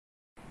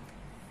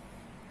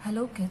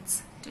Hello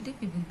kids, today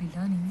we will be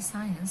learning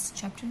science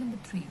chapter number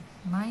 3,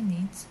 My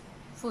Needs,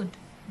 Food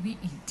We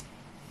Eat.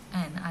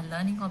 And our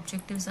learning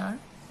objectives are: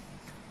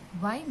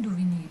 why do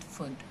we need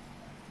food?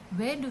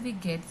 Where do we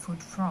get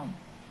food from?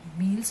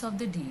 Meals of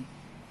the day,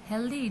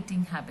 healthy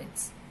eating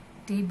habits,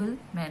 table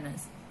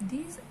manners.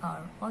 These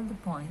are all the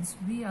points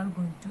we are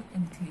going to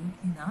include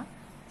in our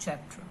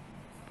chapter.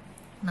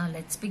 Now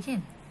let's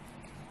begin.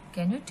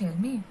 Can you tell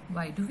me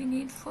why do we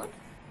need food?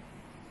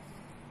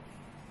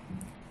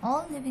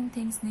 All living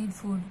things need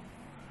food,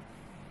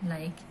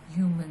 like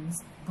humans,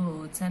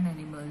 birds and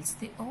animals.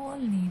 They all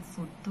need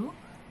food to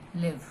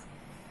live.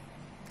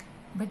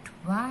 But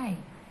why?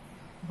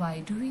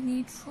 Why do we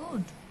need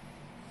food?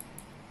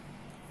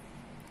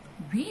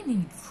 We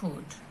need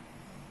food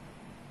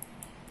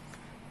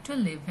to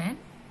live and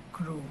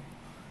grow.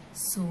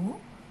 So,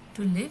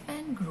 to live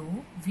and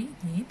grow, we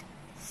need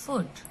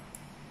food.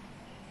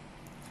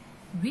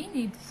 We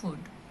need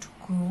food to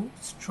grow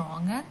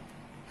strong and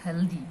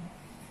healthy.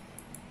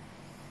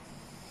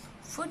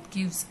 Food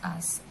gives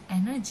us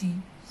energy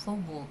for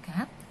work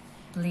and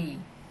play.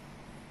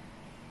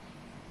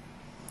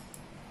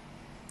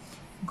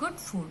 Good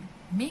food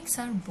makes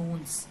our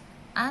bones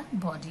and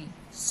body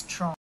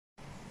strong.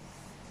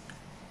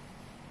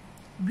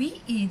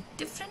 We eat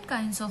different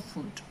kinds of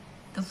food.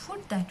 The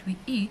food that we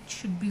eat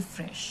should be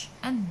fresh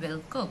and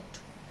well cooked.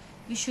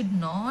 We should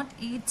not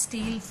eat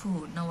stale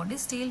food. Now what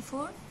is stale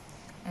food?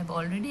 I have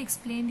already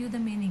explained you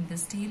the meaning. The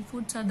stale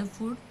foods are the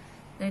food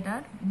that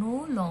are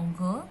no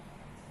longer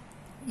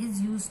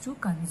is used to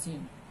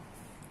consume.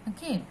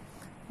 Okay,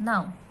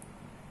 now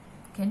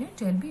can you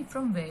tell me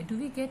from where do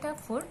we get our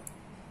food?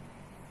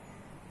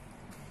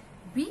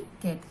 We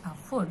get our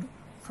food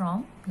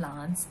from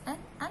plants and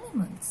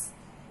animals.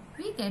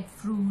 We get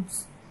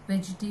fruits,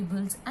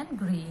 vegetables and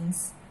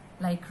grains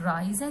like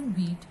rice and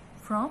wheat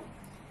from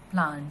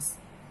plants,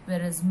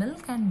 whereas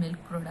milk and milk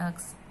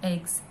products,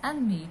 eggs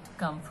and meat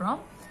come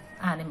from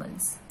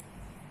animals.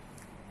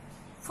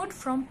 Food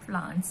from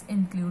plants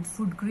include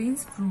food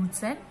grains,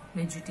 fruits and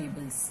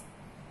vegetables.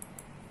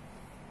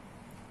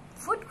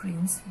 Food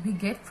grains we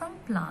get from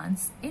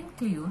plants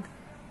include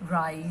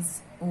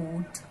rice,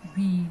 oat,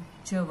 wheat,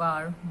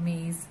 jawar,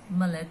 maize,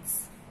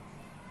 millets.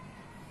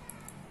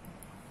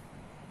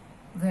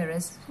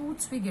 Whereas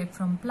fruits we get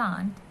from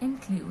plant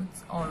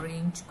includes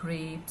orange,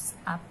 grapes,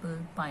 apple,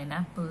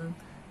 pineapple,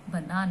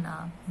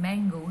 banana,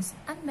 mangoes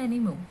and many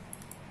more.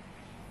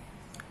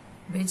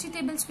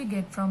 Vegetables we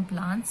get from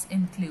plants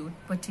include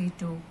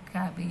potato,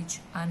 cabbage,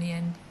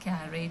 onion,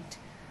 carrot,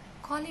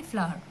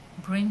 cauliflower,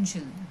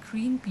 brinjal,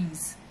 green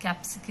peas,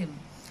 capsicum,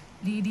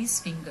 lady's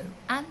finger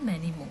and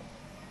many more.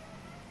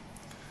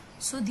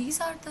 So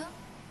these are the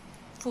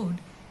food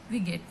we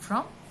get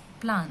from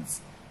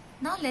plants.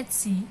 Now let's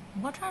see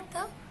what are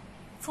the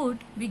food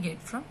we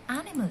get from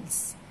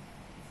animals.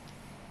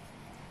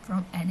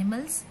 From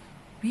animals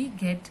we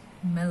get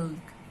milk.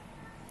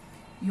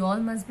 You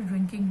all must be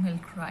drinking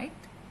milk, right?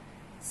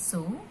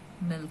 So,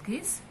 milk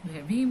is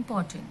very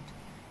important,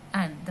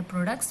 and the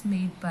products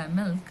made by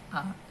milk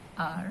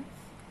are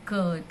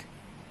curd,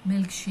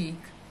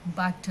 milkshake,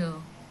 butter,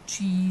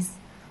 cheese,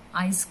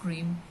 ice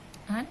cream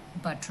and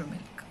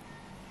buttermilk.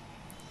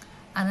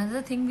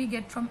 Another thing we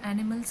get from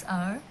animals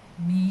are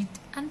meat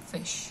and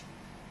fish.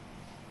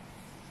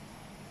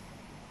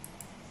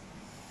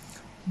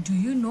 Do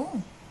you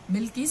know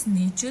milk is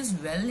nature's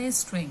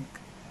wellness drink?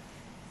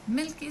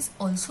 Milk is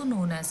also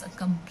known as a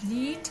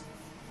complete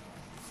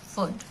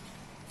food.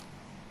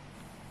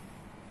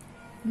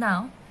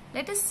 Now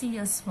let us see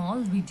a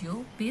small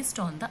video based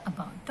on the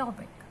above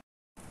topic.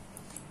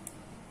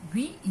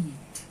 We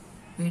eat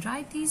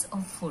varieties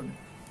of food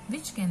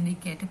which can be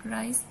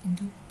categorized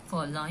into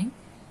following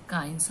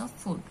kinds of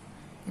food.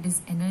 That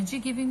is energy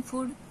giving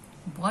food,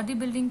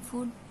 bodybuilding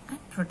food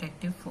and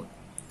protective food.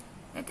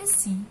 Let us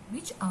see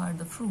which are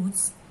the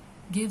fruits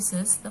gives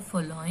us the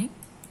following.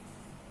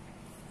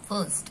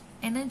 First,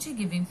 energy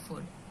giving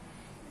food.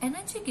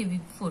 Energy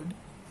giving food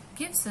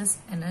gives us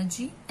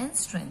energy and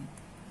strength.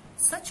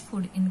 Such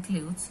food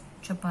includes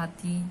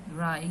chapati,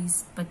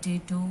 rice,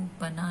 potato,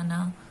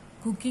 banana,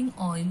 cooking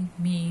oil,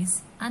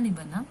 maize and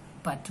even a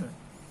butter.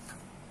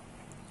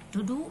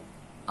 To do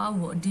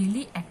our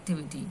daily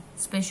activity,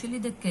 especially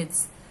the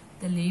kids,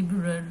 the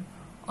laborer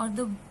or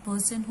the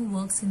person who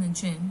works in a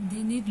gym,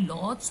 they need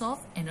lots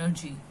of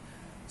energy.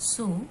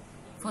 So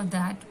for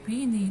that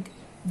we need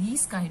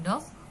these kind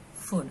of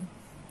food.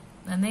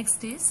 The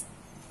next is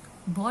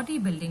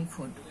bodybuilding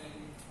food.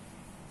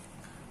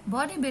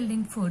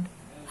 Bodybuilding food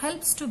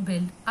helps to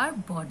build our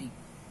body.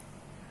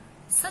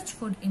 Such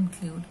food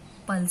include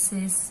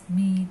pulses,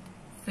 meat,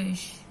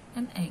 fish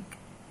and egg.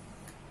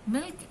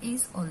 Milk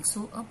is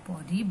also a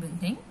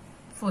bodybuilding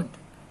food.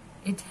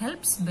 It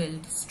helps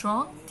build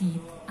strong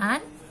teeth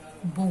and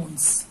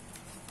bones.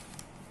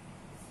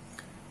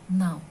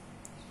 Now,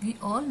 we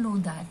all know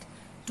that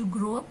to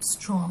grow up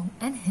strong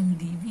and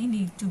healthy, we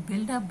need to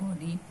build our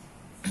body.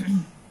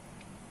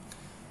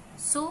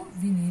 So,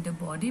 we need a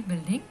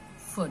bodybuilding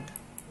food.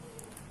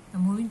 Now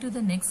moving to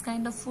the next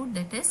kind of food,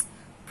 that is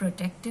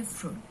protective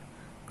food.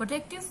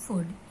 Protective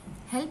food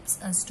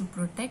helps us to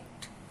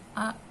protect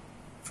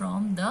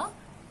from the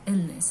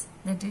illness.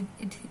 That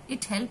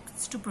it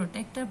helps to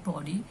protect our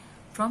body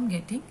from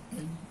getting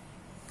ill.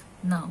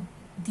 Now,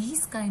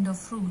 these kind of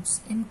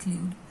fruits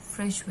include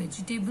fresh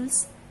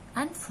vegetables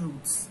and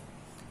fruits.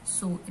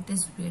 So, it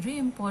is very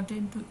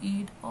important to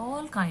eat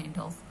all kind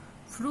of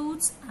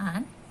fruits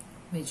and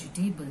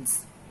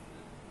vegetables.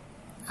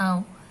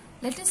 Now,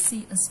 let us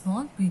see a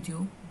small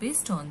video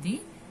based on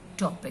the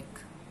topic.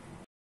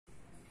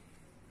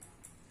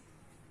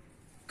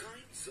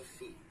 Kinds of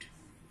food.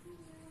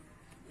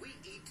 We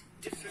eat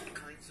different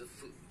kinds of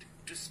food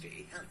to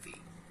stay healthy.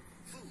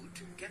 Food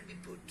can be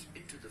put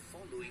into the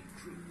following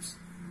groups: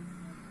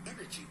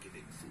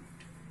 energy-giving food,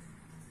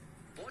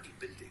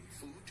 bodybuilding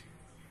food,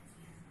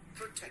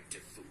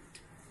 protective food,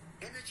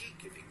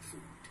 energy-giving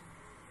food.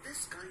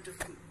 This kind of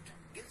food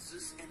gives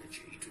us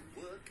energy to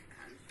work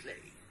and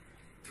play.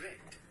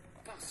 Bread,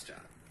 pasta,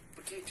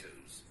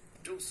 potatoes,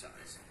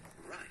 dosas,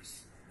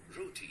 rice,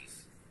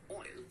 rotis,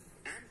 oil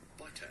and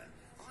butter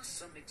are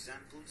some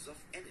examples of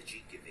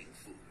energy-giving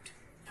food.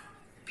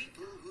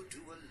 People who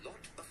do a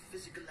lot of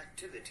physical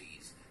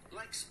activities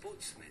like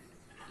sportsmen,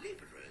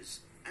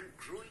 laborers and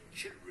growing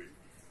children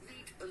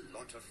need a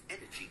lot of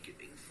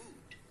energy-giving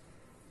food.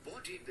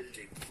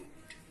 Bodybuilding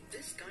food.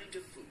 This kind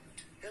of food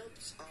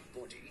helps our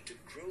body to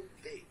grow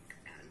big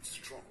and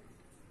strong.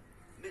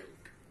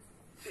 Milk,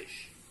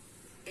 fish,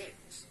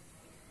 eggs,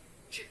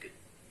 chicken,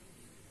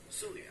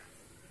 soya,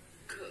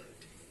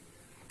 curd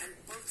and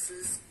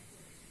pulses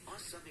are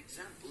some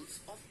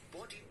examples of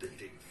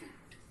bodybuilding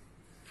food.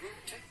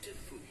 Protective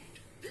food.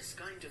 This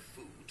kind of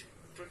food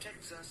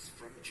protects us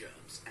from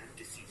germs and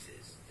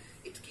diseases.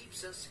 It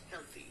keeps us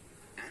healthy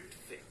and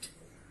fit.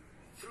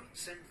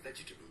 Fruits and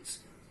vegetables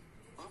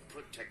are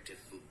protective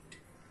food.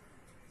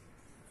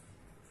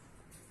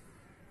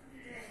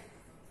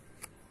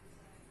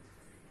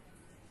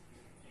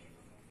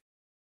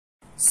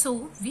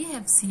 So, we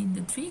have seen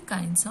the three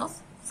kinds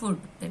of food,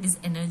 that is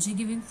energy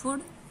giving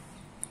food,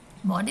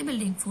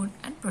 bodybuilding food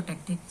and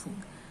protective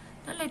food.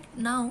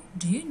 Now,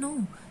 do you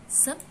know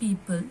some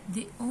people,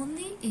 they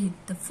only eat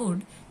the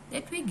food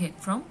that we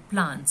get from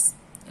plants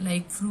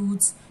like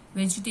fruits,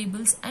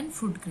 vegetables and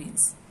fruit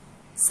grains.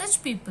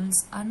 Such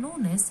peoples are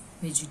known as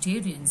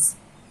vegetarians,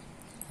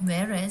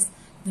 whereas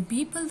the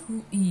people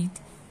who eat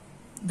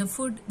the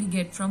food we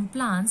get from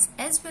plants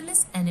as well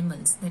as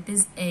animals, that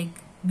is egg,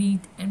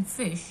 meat and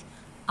fish,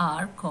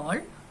 are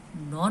called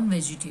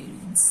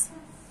non-vegetarians.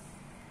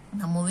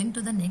 Now moving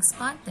to the next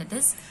part, that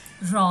is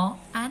raw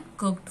and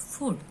cooked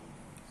food.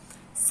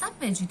 Some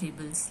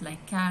vegetables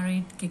like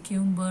carrot,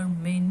 cucumber,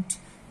 mint,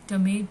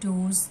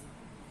 tomatoes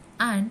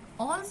and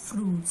all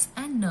fruits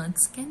and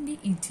nuts can be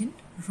eaten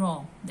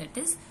raw, that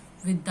is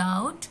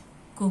without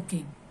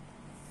cooking.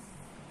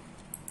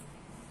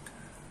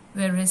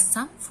 Whereas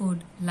some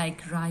food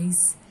like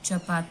rice,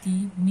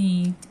 chapati,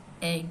 meat,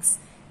 eggs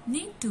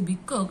need to be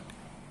cooked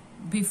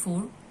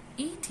before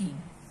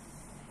eating.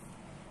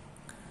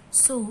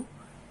 So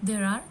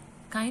there are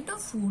kind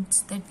of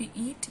foods that we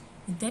eat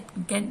that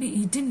can be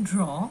eaten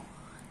raw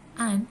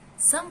and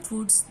some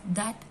foods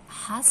that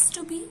has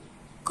to be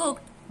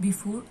cooked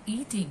before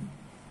eating.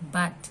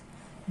 But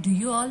do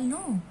you all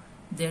know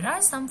there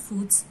are some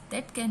foods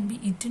that can be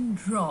eaten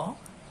raw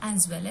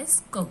as well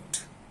as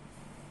cooked?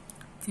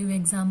 Few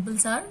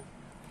examples are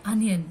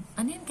onion.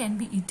 Onion can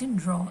be eaten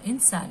raw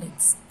in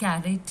salads.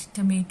 Carrot,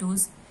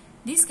 tomatoes,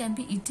 these can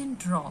be eaten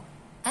raw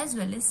as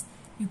well as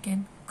you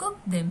can cook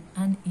them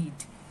and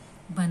eat.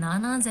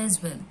 Bananas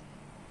as well.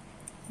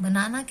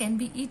 Banana can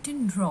be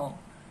eaten raw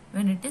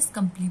when it is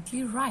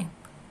completely ripe,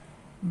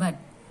 but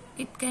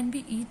it can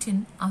be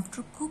eaten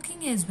after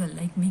cooking as well,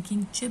 like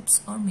making chips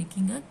or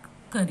making a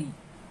curry.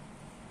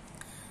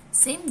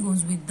 Same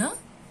goes with the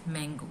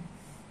mango.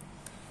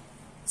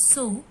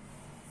 So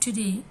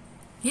today,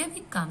 here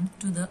we come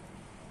to the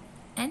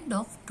end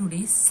of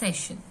today's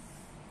session.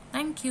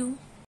 Thank you.